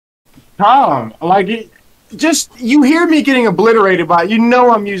Tom, like, just, you hear me getting obliterated by, you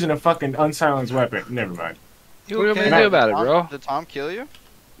know I'm using a fucking unsilenced weapon. Never mind. What do you want me to do about it, bro? Did Tom kill you?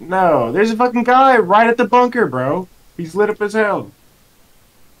 No, there's a fucking guy right at the bunker, bro. He's lit up as hell.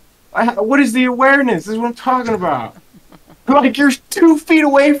 What is the awareness? This is what I'm talking about. Like, you're 2 feet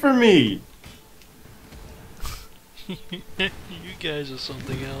away from me. You guys are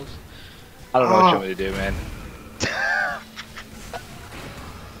something else. I don't know what you want me to do, man.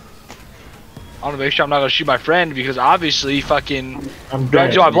 I want to make sure I'm not gonna shoot my friend because obviously, fucking. I'm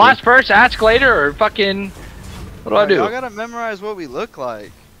dead. Do I blast first, ask later, or fucking? What do I do? Y'all gotta memorize what we look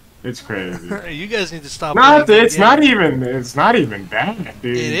like. It's crazy. You guys need to stop. It's not even that,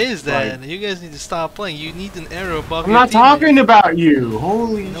 dude. It is that. Like, You guys need to stop playing. You need an arrow above. I'm not talking about you.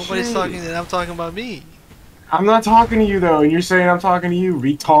 Holy Nobody's shit. talking. I'm talking about me. I'm not talking to you though, and you're saying I'm talking to you,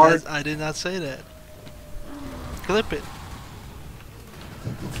 retard. I did not say that. Clip it.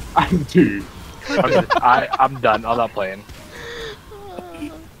 Dude. I'm done. I'm not playing.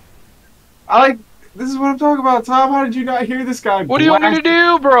 This is what I'm talking about, Tom. How did you not hear this guy? What do you want me to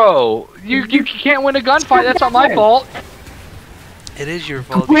do, bro? You can't win a gunfight. That's not my fault. It is your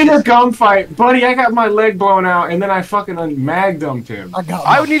fault. Win a gunfight, buddy. I got my leg blown out, and then I fucking mag-dumped him.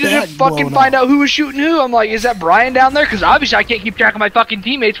 I would need to just fucking find out who was shooting who. I'm like, is that Bryan down there? Because obviously I can't keep track of my fucking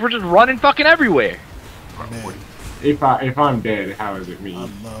teammates. We're just running fucking everywhere. Man, If I'm dead, how is it me? I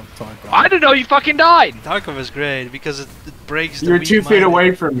love Tarkov. I didn't know you fucking died. Tarkov is great because it breaks the You're weak 2 feet minded.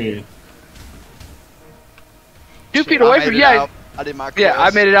 away from me. 2 feet away from I did my Yeah, I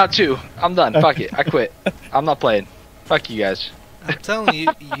quest. made it out too. I'm done. Fuck it. I quit. I'm not playing. Fuck you guys. I'm telling you,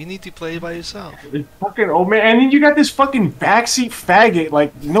 you need to play by yourself. It's fucking old man, and then you got this fucking backseat faggot.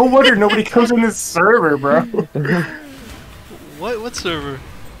 Like, no wonder nobody comes in this server, bro. What server?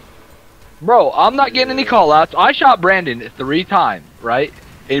 Bro, I'm not getting any call-outs. I shot Brandon 3 times, right?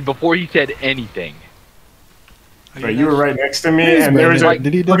 And before he said anything. But you were right next to me, and there was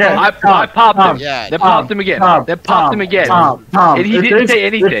Did he do okay, that? I popped him. Yeah, Then popped him again. Then popped him again. Tom, And he if didn't there's- say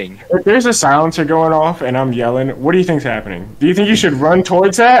anything. If there's a silencer going off and I'm yelling, what do you think's happening? Do you think you should run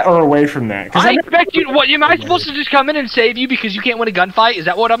towards that or away from that? 'Cause I expect you. What? Am I supposed to just come in and save you because you can't win a gunfight? Is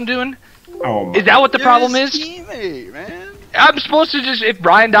that what I'm doing? oh my. Is that what the You're problem his is? teammate, man. I'm supposed to just. If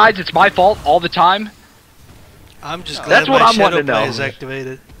Bryan dies, it's my fault all the time. I'm just No, glad that's what my I'm wanting shadow to know. play is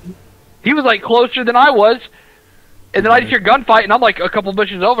activated. He was like closer than I was, and then I just hear gunfight, and I'm like a couple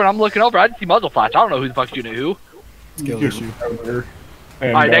bushes over, and I'm looking over. I didn't see muzzle flash. I don't know who the fuck's shooting at who. Skill issue.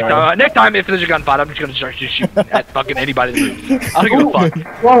 And, All right, next time if there's a gunfight, I'm just gonna start just shooting at fucking anybody in the room. I don't give a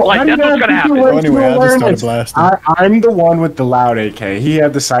fuck. well, Like, that's what's gonna happen. Well, anyway, I just started blasting. I'm the one with the loud AK. He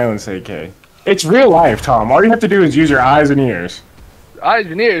had the silence AK. It's real life, Tom. All you have to do is use your eyes and ears. Eyes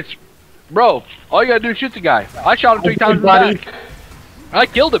and ears, bro. All you gotta do is shoot the guy. I shot him 3 times in the Buddy. back. I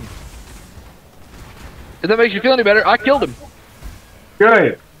killed him. If that makes you feel any better, I killed him.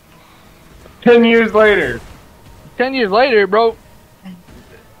 Good. 10 years later, 10 years later, bro.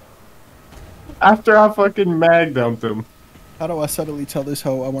 after I fucking mag dumped him. How do I subtly tell this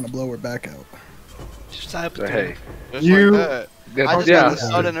hoe I want to blow her back out? Just type it. So, to hey, him. Just You- like that. I just got the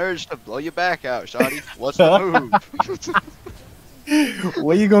sudden urge to blow your back out, shawty. What's the move?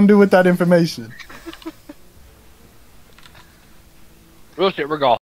 What you gonna do with that information? real shit, we're golf.